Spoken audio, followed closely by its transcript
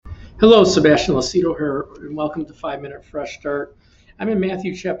Hello, Sebastian Lacido here, and welcome to 5 Minute Fresh Start. I'm in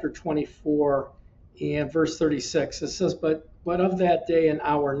Matthew chapter 24 and verse 36. It says, but of that day and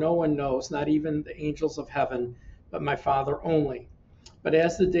hour no one knows, not even the angels of heaven, but my Father only. But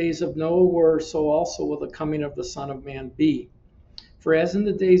as the days of Noah were, so also will the coming of the Son of Man be. For as in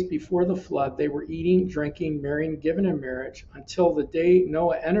the days before the flood, they were eating, drinking, marrying, given in marriage, until the day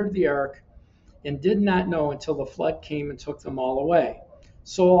Noah entered the ark, and did not know until the flood came and took them all away.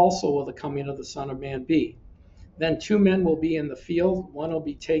 So also will the coming of the Son of Man be. Then two men will be in the field, one will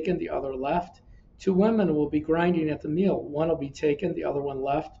be taken, the other left. Two women will be grinding at the mill, one will be taken, the other one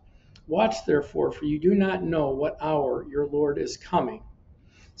left. Watch therefore, for you do not know what hour your Lord is coming.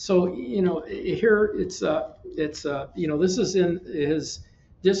 So, here this is in his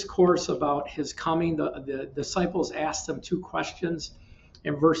discourse about his coming. The disciples asked him two questions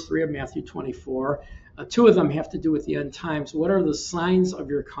in verse 3 of Matthew 24. Two of them have to do with the end times. What are the signs of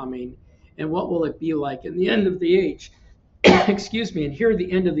your coming, and what will it be like in the end of the age? Excuse me. And here at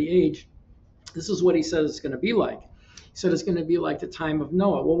the end of the age, this is what he says it's going to be like. He said it's going to be like the time of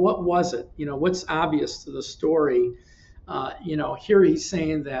Noah. Well, what was it? What's obvious to the story? Here he's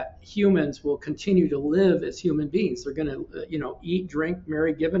saying that humans will continue to live as human beings. They're going to, eat, drink,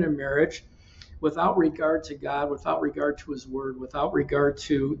 marry, given in marriage, without regard to God, without regard to his word, without regard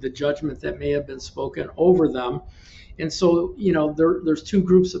to the judgment that may have been spoken over them. And so, there's two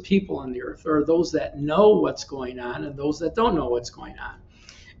groups of people on the earth. There are those that know what's going on and those that don't know what's going on.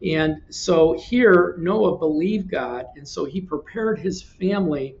 And so here, Noah believed God, and so he prepared his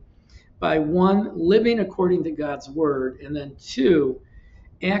family by one, living according to God's word, and then two,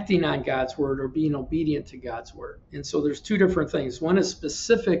 acting on God's word or being obedient to God's word. And so there's two different things. One is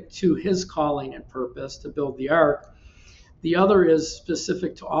specific to his calling and purpose to build the ark. The other is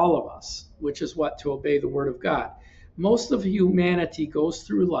specific to all of us, which is what? To obey the word of God. Most of humanity goes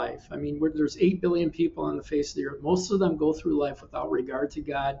through life. I mean, there's 8 billion people on the face of the earth. Most of them go through life without regard to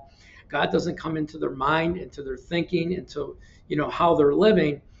God. God doesn't come into their mind, into their thinking, into, how they're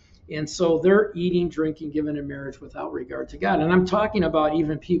living. And so they're eating, drinking, given in marriage without regard to God. And I'm talking about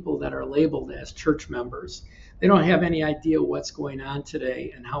even people that are labeled as church members. They don't have any idea what's going on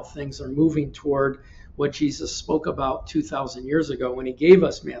today and how things are moving toward what Jesus spoke about 2,000 years ago when he gave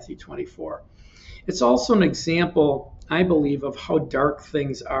us Matthew 24. It's also an example, I believe, of how dark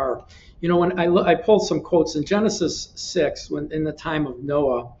things are. When I pulled some quotes in Genesis 6, when in the time of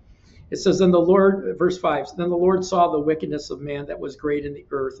Noah, it says, then the Lord, verse 5, then the Lord saw the wickedness of man that was great in the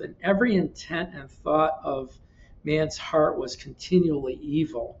earth, and every intent and thought of man's heart was continually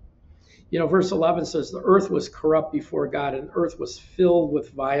evil. Verse 11 says, the earth was corrupt before God, and the earth was filled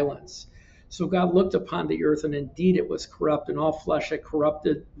with violence. So God looked upon the earth, and indeed it was corrupt, and all flesh had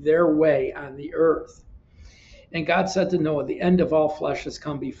corrupted their way on the earth. And God said to Noah, the end of all flesh has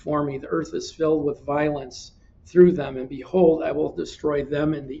come before me. The earth is filled with violence through them, and behold, I will destroy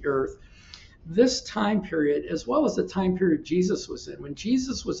them in the earth. This time period, as well as the time period Jesus was in, when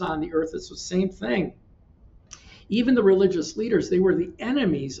Jesus was on the earth, it's the same thing. Even the religious leaders, they were the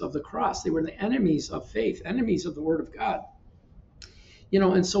enemies of the cross. They were the enemies of faith, enemies of the word of God.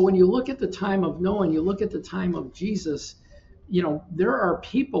 And so when you look at the time of Noah and you look at the time of Jesus, there are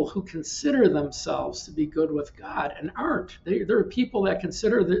people who consider themselves to be good with God and aren't. There are people that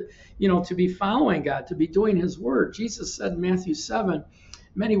consider that, to be following God, to be doing his word. Jesus said in Matthew 7,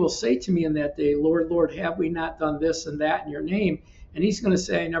 many will say to me in that day, Lord, Lord, have we not done this and that in your name? And he's going to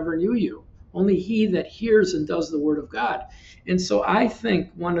say, I never knew you. Only he that hears and does the word of God. And so I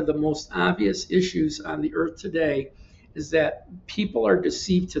think one of the most obvious issues on the earth today is that people are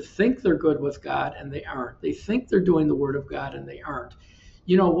deceived to think they're good with God and they aren't. They think they're doing the word of God and they aren't.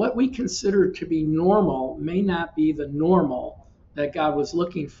 What we consider to be normal may not be the normal that God was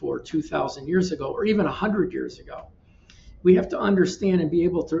looking for 2,000 years ago or even 100 years ago. We have to understand and be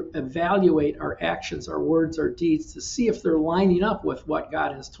able to evaluate our actions, our words, our deeds to see if they're lining up with what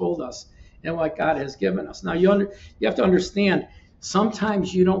God has told us and what God has given us. Now, you have to understand,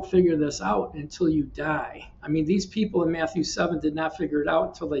 sometimes you don't figure this out until you die. I mean, these people in Matthew 7 did not figure it out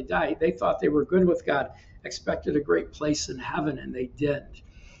until they died. They thought they were good with God, expected a great place in heaven, and they didn't.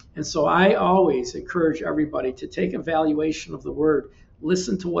 And so I always encourage everybody to take evaluation of the word,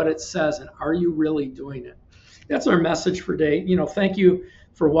 listen to what it says, and are you really doing it? That's our message for today. Thank you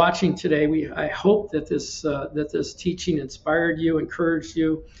for watching today. I hope that this teaching inspired you, encouraged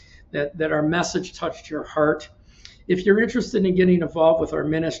you, that our message touched your heart. If you're interested in getting involved with our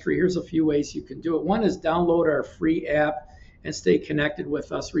ministry, here's a few ways you can do it. One is download our free app and stay connected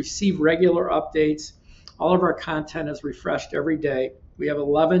with us. Receive regular updates. All of our content is refreshed every day. We have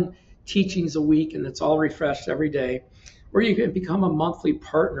 11 teachings a week, and it's all refreshed every day. or you can become a monthly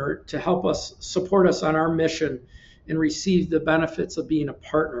partner to help us support us on our mission and receive the benefits of being a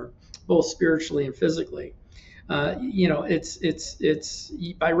partner, both spiritually and physically. It's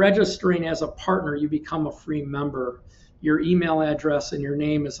by registering as a partner, you become a free member. Your email address and your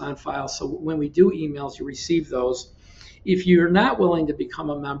name is on file, so when we do emails, you receive those. If you're not willing to become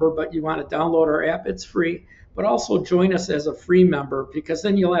a member, but you want to download our app, it's free. But also join us as a free member, because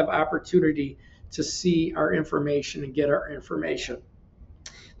then you'll have opportunity to see our information and get our information.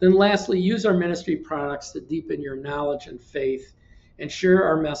 Then lastly, use our ministry products to deepen your knowledge and faith and share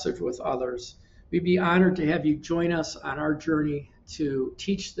our message with others. We'd be honored to have you join us on our journey to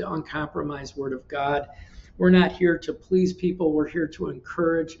teach the uncompromised Word of God. We're not here to please people. We're here to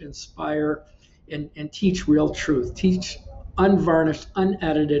encourage, inspire, and teach real truth. Teach unvarnished,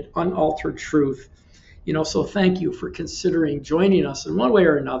 unedited, unaltered truth. So thank you for considering joining us in one way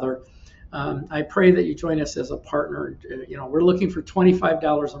or another. I pray that you join us as a partner. We're looking for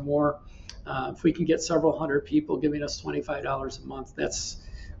 $25 or more. If we can get several hundred people giving us $25 a month,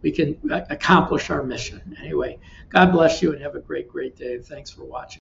 we can accomplish our mission. Anyway, God bless you and have a great, great day. Thanks for watching.